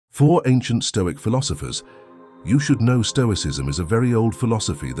For ancient Stoic philosophers, you should know Stoicism is a very old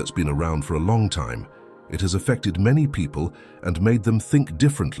philosophy that's been around for a long time. It has affected many people and made them think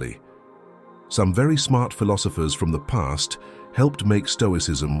differently. Some very smart philosophers from the past helped make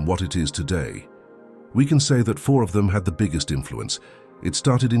Stoicism what it is today. We can say that 4 of them had the biggest influence. It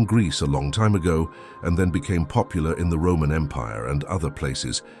started in Greece a long time ago and then became popular in the Roman Empire and other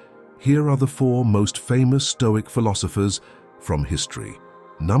places. Here are the 4 most famous Stoic philosophers from history.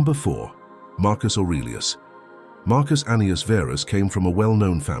 Number 4, Marcus Aurelius. Marcus Annius Verus came from a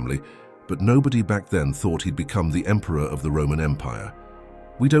well-known family, but nobody back then thought he'd become the emperor of the Roman Empire.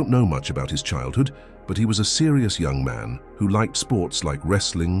 We don't know much about his childhood, but he was a serious young man who liked sports like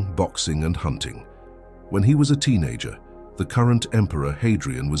wrestling, boxing, and hunting. When he was a teenager, the current emperor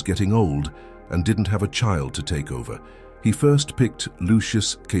Hadrian was getting old and didn't have a child to take over. He first picked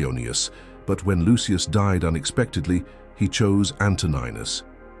Lucius Caeonius, but when Lucius died unexpectedly, he chose Antoninus.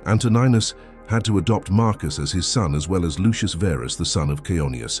 Antoninus had to adopt Marcus as his son as well as Lucius Verus, the son of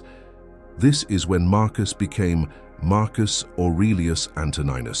Caeonius. This is when Marcus became Marcus Aurelius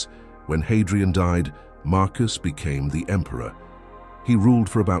Antoninus. When Hadrian died, Marcus became the emperor. He ruled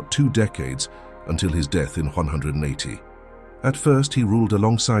for about 2 decades until his death in 180. At first, he ruled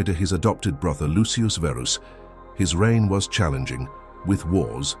alongside his adopted brother Lucius Verus. His reign was challenging, with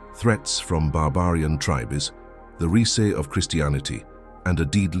wars, threats from barbarian tribes, the rise of Christianity, and a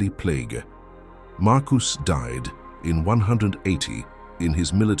deadly plague. Marcus died in 180 in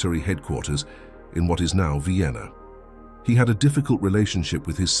his military headquarters in what is now Vienna. He had a difficult relationship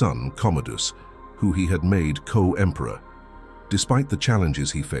with his son Commodus, who he had made co-emperor. Despite the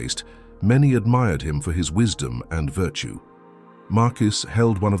challenges he faced, many admired him for his wisdom and virtue. Marcus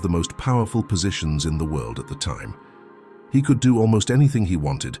held one of the most powerful positions in the world at the time. He could do almost anything he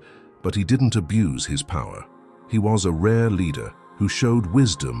wanted, but he didn't abuse his power. He was a rare leader who showed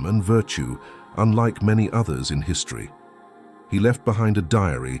wisdom and virtue unlike many others in history. He left behind a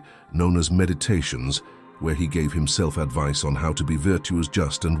diary known as Meditations, where he gave himself advice on how to be virtuous,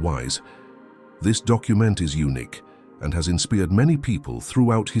 just, and wise. This document is unique and has inspired many people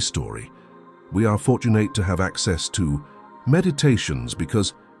throughout history. We are fortunate to have access to Meditations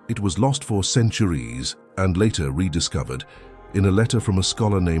because it was lost for centuries and later rediscovered in a letter from a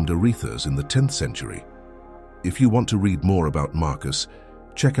scholar named Arethes in the 10th century. If you want to read more about Marcus,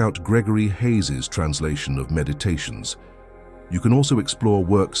 check out Gregory Hayes's translation of Meditations. You can also explore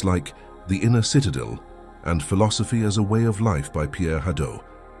works like The Inner Citadel and Philosophy as a Way of Life by Pierre Hadot.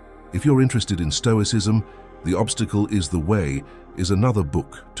 If you're interested in Stoicism, The Obstacle is the Way is another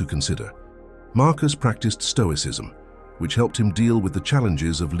book to consider. Marcus practiced Stoicism, which helped him deal with the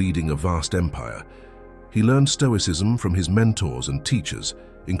challenges of leading a vast empire. He learned Stoicism from his mentors and teachers,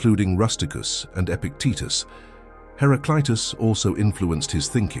 including Rusticus and Epictetus. Heraclitus also influenced his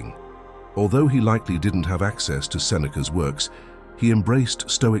thinking. Although he likely didn't have access to Seneca's works, he embraced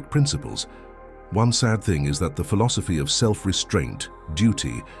Stoic principles. One sad thing is that the philosophy of self-restraint,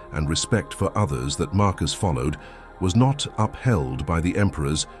 duty, and respect for others that Marcus followed was not upheld by the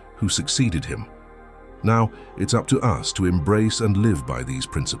emperors who succeeded him. Now, it's up to us to embrace and live by these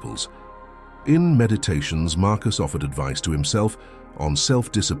principles. In Meditations, Marcus offered advice to himself on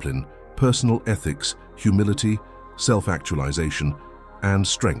self-discipline, personal ethics, humility, self-actualization, and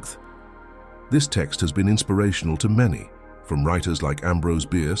strength. This text has been inspirational to many, from writers like Ambrose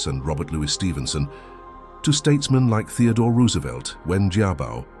Bierce and Robert Louis Stevenson, to statesmen like Theodore Roosevelt, Wen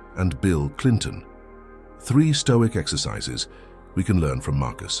Jiabao, and Bill Clinton. 3 Stoic exercises we can learn from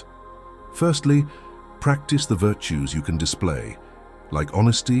Marcus. Firstly, practice the virtues you can display, like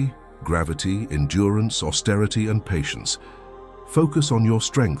honesty, gravity, endurance, austerity, and patience. Focus on your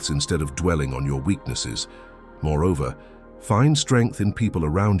strengths instead of dwelling on your weaknesses. Moreover, find strength in people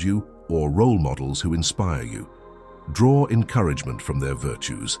around you or role models who inspire you. Draw encouragement from their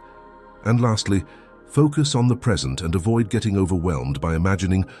virtues. And lastly, focus on the present and avoid getting overwhelmed by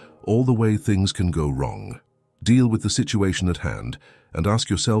imagining all the way things can go wrong. Deal with the situation at hand and ask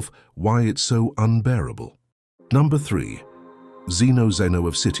yourself why it's so unbearable. Number 3. Zeno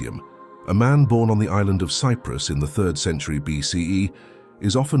of Citium, a man born on the island of Cyprus in the 3rd century BCE,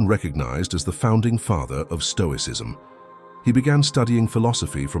 is often recognized as the founding father of Stoicism. He began studying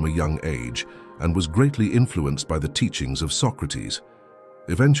philosophy from a young age and was greatly influenced by the teachings of Socrates.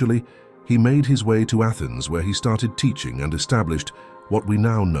 Eventually, he made his way to Athens, where he started teaching and established what we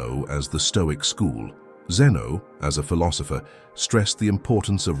now know as the Stoic school. Zeno, as a philosopher, stressed the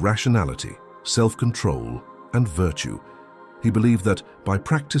importance of rationality, self-control, and virtue. He believed that by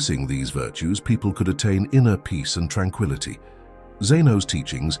practicing these virtues, people could attain inner peace and tranquility. Zeno's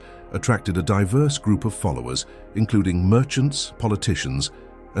teachings attracted a diverse group of followers, including merchants, politicians,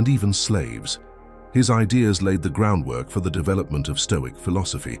 and even slaves. His ideas laid the groundwork for the development of Stoic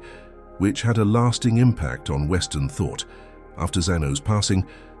philosophy, which had a lasting impact on Western thought. After Zeno's passing,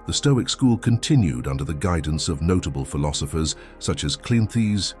 the Stoic school continued under the guidance of notable philosophers such as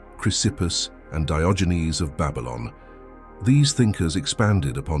Cleanthes, Chrysippus, and Diogenes of Babylon. These thinkers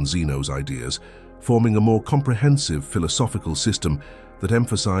expanded upon Zeno's ideas, forming a more comprehensive philosophical system that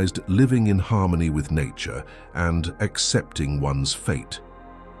emphasized living in harmony with nature and accepting one's fate.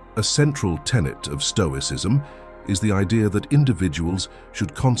 A central tenet of Stoicism is the idea that individuals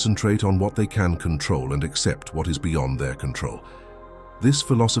should concentrate on what they can control and accept what is beyond their control. This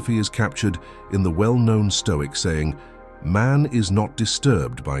philosophy is captured in the well-known Stoic saying, "Man is not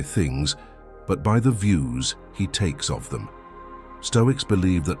disturbed by things, but by the views he takes of them." Stoics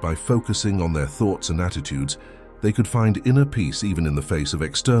believed that by focusing on their thoughts and attitudes, they could find inner peace even in the face of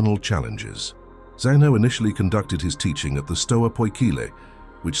external challenges. Zeno initially conducted his teaching at the Stoa Poikile,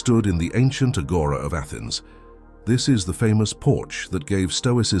 which stood in the ancient Agora of Athens. This is the famous porch that gave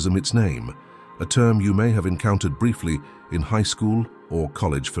Stoicism its name, a term you may have encountered briefly in high school or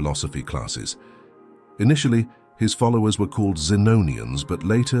college philosophy classes. Initially, his followers were called Zenonians, but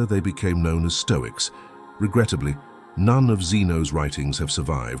later they became known as Stoics. Regrettably, none of Zeno's writings have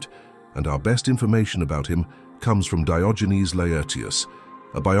survived, and our best information about him comes from Diogenes Laertius,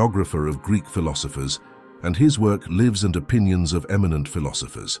 a biographer of Greek philosophers, and his work Lives and Opinions of Eminent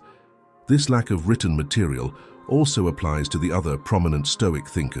Philosophers. This lack of written material also applies to the other prominent Stoic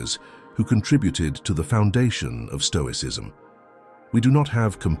thinkers who contributed to the foundation of Stoicism. We do not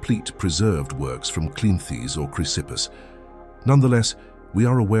have complete preserved works from Cleanthes or Chrysippus. Nonetheless, we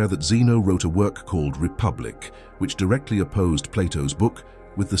are aware that Zeno wrote a work called Republic, which directly opposed Plato's book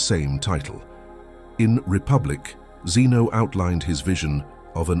with the same title. In Republic, Zeno outlined his vision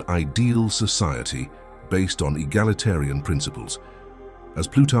of an ideal society based on egalitarian principles. As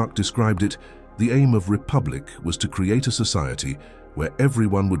Plutarch described it, the aim of Republic was to create a society where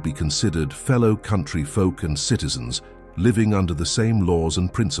everyone would be considered fellow country folk and citizens living under the same laws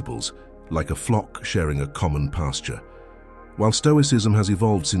and principles, like a flock sharing a common pasture. While Stoicism has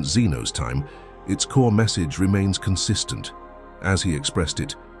evolved since Zeno's time, its core message remains consistent. As he expressed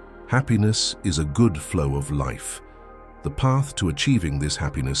it, happiness is a good flow of life. The path to achieving this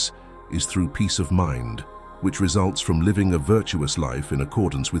happiness is through peace of mind, which results from living a virtuous life in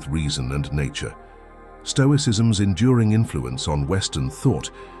accordance with reason and nature. Stoicism's enduring influence on Western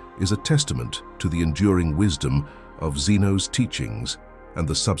thought is a testament to the enduring wisdom of Zeno's teachings and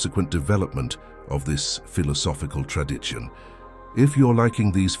the subsequent development of this philosophical tradition. If you're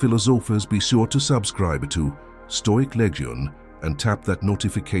liking these philosophers, be sure to subscribe to Stoic Legion and tap that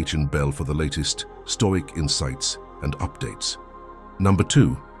notification bell for the latest Stoic insights and updates. Number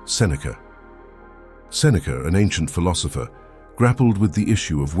 2. Seneca. Seneca, an ancient philosopher, grappled with the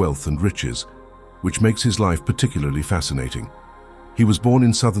issue of wealth and riches, which makes his life particularly fascinating. He was born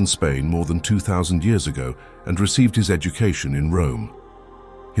in southern Spain more than 2,000 years ago and received his education in Rome.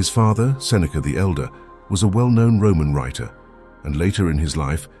 His father, Seneca the Elder, was a well-known Roman writer, and later in his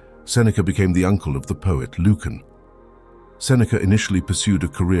life, Seneca became the uncle of the poet Lucan. Seneca initially pursued a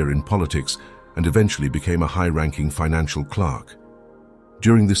career in politics and eventually became a high-ranking financial clerk.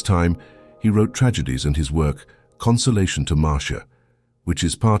 During this time, he wrote tragedies and his work Consolation to Marcia, which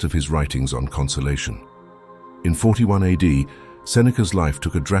is part of his writings on consolation. In 41 AD, Seneca's life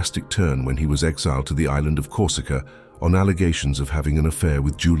took a drastic turn when he was exiled to the island of Corsica on allegations of having an affair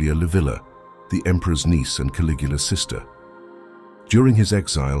with Julia Livilla, the emperor's niece and Caligula's sister. During his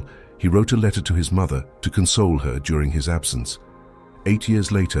exile, he wrote a letter to his mother to console her during his absence. 8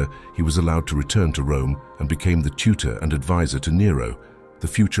 years later, he was allowed to return to Rome and became the tutor and advisor to Nero, the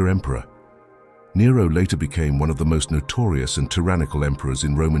future emperor. Nero later became one of the most notorious and tyrannical emperors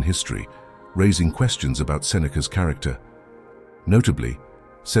in Roman history, raising questions about Seneca's character. Notably,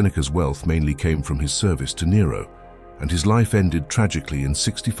 Seneca's wealth mainly came from his service to Nero, and his life ended tragically in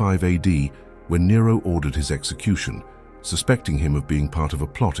 65 AD when Nero ordered his execution, suspecting him of being part of a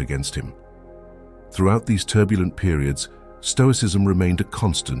plot against him. Throughout these turbulent periods, Stoicism remained a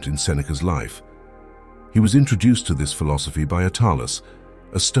constant in Seneca's life. He was introduced to this philosophy by Attalus,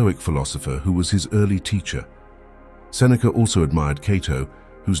 a Stoic philosopher who was his early teacher. Seneca also admired Cato,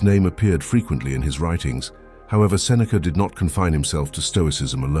 whose name appeared frequently in his writings. However, Seneca did not confine himself to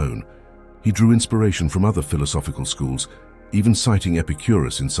Stoicism alone. He drew inspiration from other philosophical schools, even citing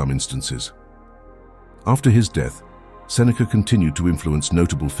Epicurus in some instances. After his death, Seneca continued to influence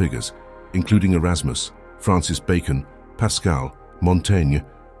notable figures, including Erasmus, Francis Bacon, Pascal, Montaigne,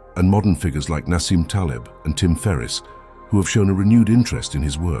 and modern figures like Nassim Taleb and Tim Ferriss, who have shown a renewed interest in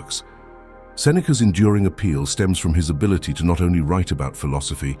his works. Seneca's enduring appeal stems from his ability to not only write about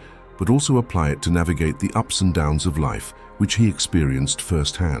philosophy, but also apply it to navigate the ups and downs of life, which he experienced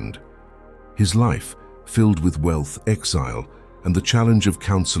firsthand. His life, filled with wealth, exile, and the challenge of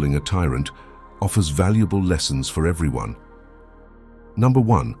counseling a tyrant, offers valuable lessons for everyone. Number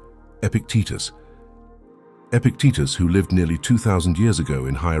 1. Epictetus. Epictetus, who lived nearly 2,000 years ago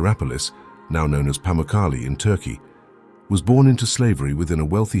in Hierapolis, now known as Pamukkale in Turkey, was born into slavery within a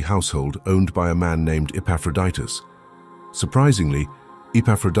wealthy household owned by a man named Epaphroditus. Surprisingly,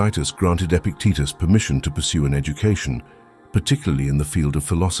 Epaphroditus granted Epictetus permission to pursue an education, particularly in the field of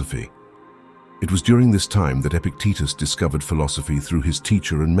philosophy. It was during this time that Epictetus discovered philosophy through his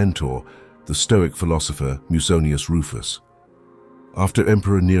teacher and mentor, the Stoic philosopher Musonius Rufus. After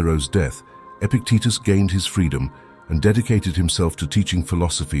Emperor Nero's death, Epictetus gained his freedom and dedicated himself to teaching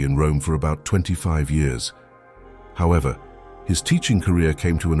philosophy in Rome for about 25 years. However, his teaching career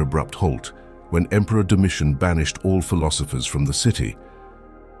came to an abrupt halt when Emperor Domitian banished all philosophers from the city.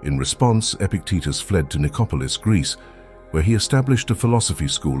 In response, Epictetus fled to Nicopolis, Greece, where he established a philosophy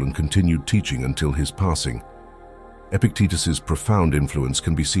school and continued teaching until his passing. Epictetus's profound influence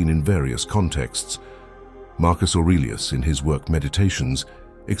can be seen in various contexts. Marcus Aurelius, in his work Meditations,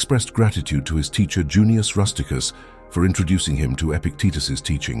 expressed gratitude to his teacher Junius Rusticus for introducing him to Epictetus's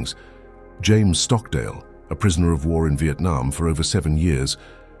teachings. James Stockdale, a prisoner of war in Vietnam for over 7 years,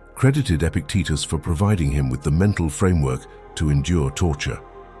 credited Epictetus for providing him with the mental framework to endure torture.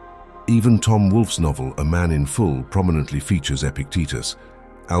 Even Tom Wolfe's novel A Man in Full prominently features Epictetus.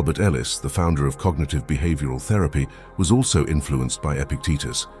 Albert Ellis, the founder of cognitive behavioral therapy, was also influenced by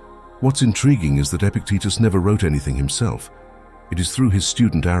Epictetus. What's intriguing is that Epictetus never wrote anything himself. It is through his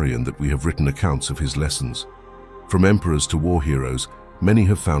student Arrian that we have written accounts of his lessons. From emperors to war heroes, many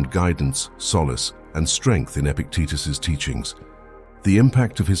have found guidance, solace, and strength in Epictetus's teachings. The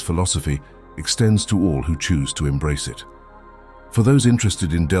impact of his philosophy extends to all who choose to embrace it. For those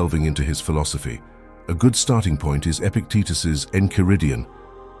interested in delving into his philosophy, a good starting point is Epictetus's Enchiridion,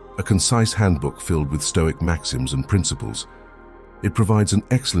 a concise handbook filled with Stoic maxims and principles. It provides an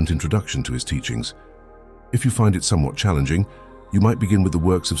excellent introduction to his teachings. If you find it somewhat challenging, you might begin with the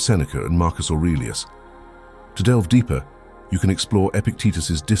works of Seneca and Marcus Aurelius. To delve deeper, you can explore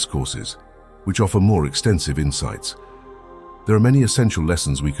Epictetus's Discourses, which offer more extensive insights. There are many essential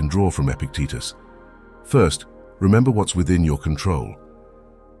lessons we can draw from Epictetus. First, remember what's within your control.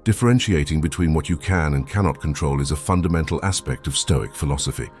 Differentiating between what you can and cannot control is a fundamental aspect of Stoic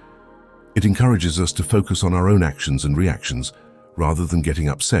philosophy. It encourages us to focus on our own actions and reactions, rather than getting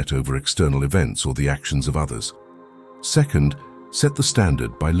upset over external events or the actions of others. Second, set the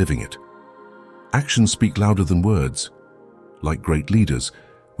standard by living it. Actions speak louder than words. Like great leaders,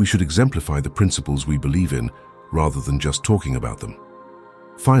 we should exemplify the principles we believe in, rather than just talking about them.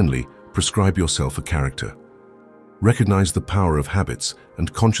 Finally, prescribe yourself a character. Recognize the power of habits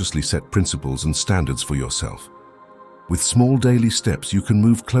and consciously set principles and standards for yourself. With small daily steps, you can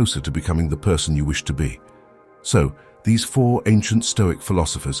move closer to becoming the person you wish to be. So, these 4 ancient Stoic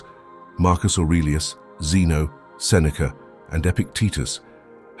philosophers, Marcus Aurelius, Zeno, Seneca, and Epictetus,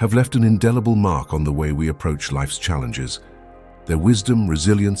 have left an indelible mark on the way we approach life's challenges. Their wisdom,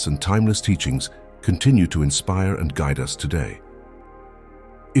 resilience, and timeless teachings continue to inspire and guide us today.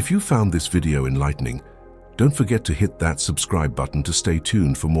 If you found this video enlightening, don't forget to hit that subscribe button to stay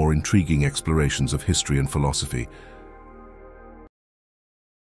tuned for more intriguing explorations of history and philosophy.